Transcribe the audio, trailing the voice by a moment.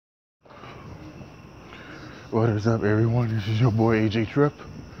What is up, everyone? This is your boy AJ Tripp,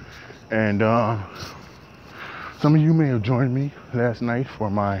 and some of you may have joined me last night for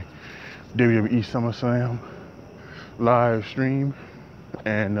my WWE SUMMERSLAM live stream,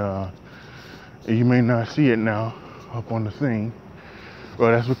 and you may not see it now up on the thing.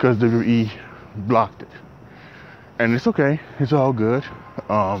 Well, that's because WWE blocked it, and it's okay. It's all good.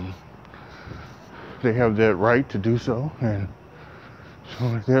 They have that right to do so, and so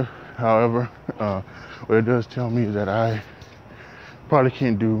like that. However, what it does tell me is that I probably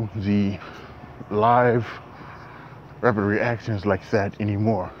can't do the live rapid reactions like that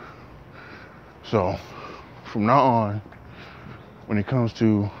anymore. So from now on, when it comes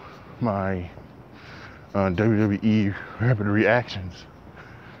to my WWE rapid reactions,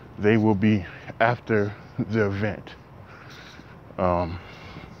 they will be after the event.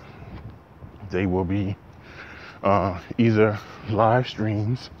 They will be either live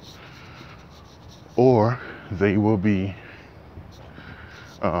streams, or they will be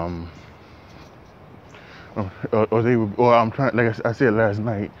or I'm trying, like I said last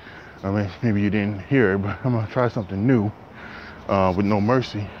night, I mean, maybe you didn't hear it, but I'm gonna try something new with No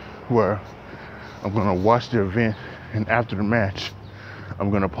Mercy, where I'm gonna watch the event, and after the match I'm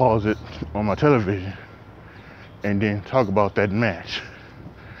gonna pause it on my television and then talk about that match.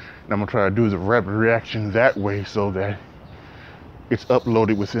 And I'm gonna try to do the rapid reaction that way, so that it's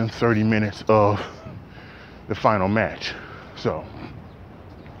uploaded within 30 minutes of the final match. So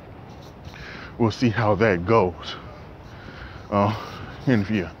we'll see how that goes. And if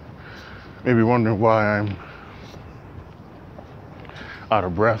you may be wondering why I'm out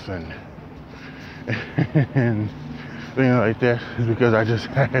of breath and things like that, is because I just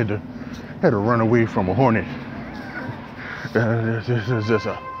had to run away from a hornet. This is just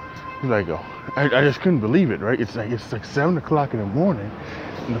I just couldn't believe it, right? It's like 7 o'clock in the morning,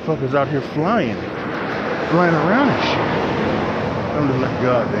 and the fuckers out here flying around and shit. I'm just like,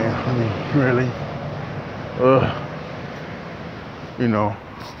 God damn, I mean, really? You know,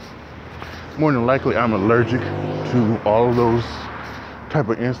 more than likely I'm allergic to all of those type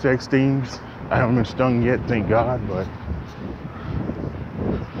of insect stings. I haven't been stung yet, thank God, but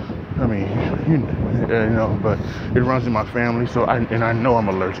I mean, you know, but it runs in my family, so I know I'm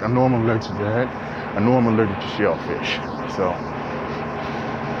allergic. I know I'm allergic to that. I know I'm allergic to shellfish. So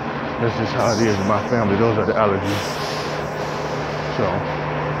that's just how it is in my family. Those are the allergies. So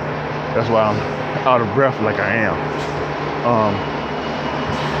that's why I'm out of breath like I am.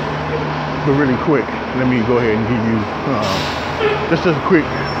 But really quick, let me go ahead and give you just a quick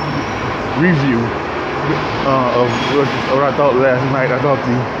review of what I thought last night. I thought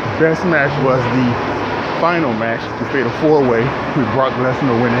the best match was the final match, the Fatal 4-Way, with Brock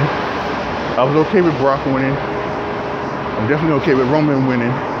Lesnar winning. I was okay with Brock winning. I'm definitely okay with Roman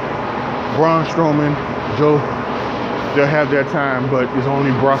winning. Braun Strowman, Joe, they'll have their time, but it's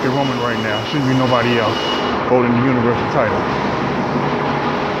only Brock and Roman right now. Shouldn't be nobody else holding the Universal title.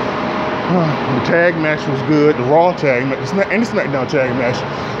 The tag match was good. The Raw tag match and the SmackDown tag match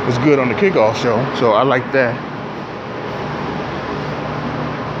was good on the kickoff show, so I like that.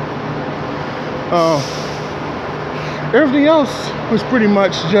 Everything else was pretty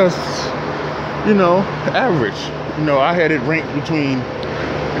much just, you know, average. You know, I had it ranked between,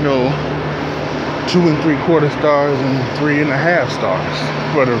 you know, 2 3/4 stars and 3.5 stars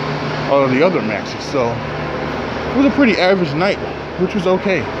for all of the other matches. So it was a pretty average night, which was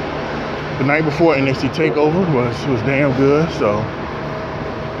okay. The night before NXT TakeOver was damn good. So,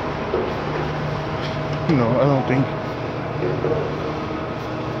 you know, I don't think,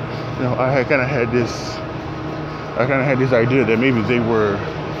 you know, I kind of had this idea that maybe they were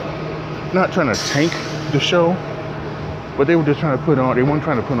not trying to tank the show, but they were just trying to put on, they weren't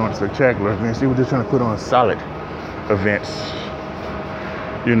trying to put on spectacular events. They were just trying to put on solid events,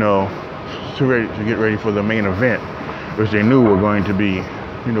 you know, to get ready for the main event, which they knew were going to be,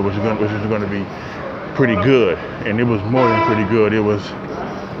 you know, which is going to be pretty good. And it was more than pretty good. It was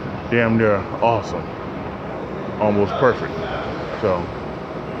damn near awesome, almost perfect. So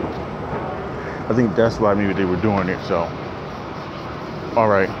I think that's why maybe they were doing it. So, all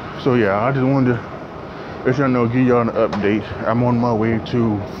right. So yeah, I just wanted to let y'all know, give y'all an update. I'm on my way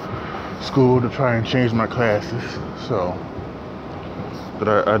to school to try and change my classes. So, but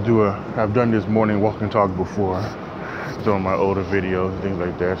I've done this morning walk and talk before. It's on my older videos and things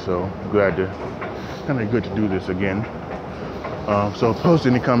like that. So glad to, kind of good to do this again. So post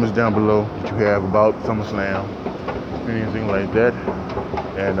any comments down below that you have about SummerSlam, anything like that.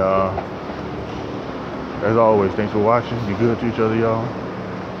 And as always, thanks for watching. Be good to each other, y'all.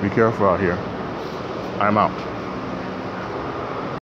 Be careful out here. I'm out.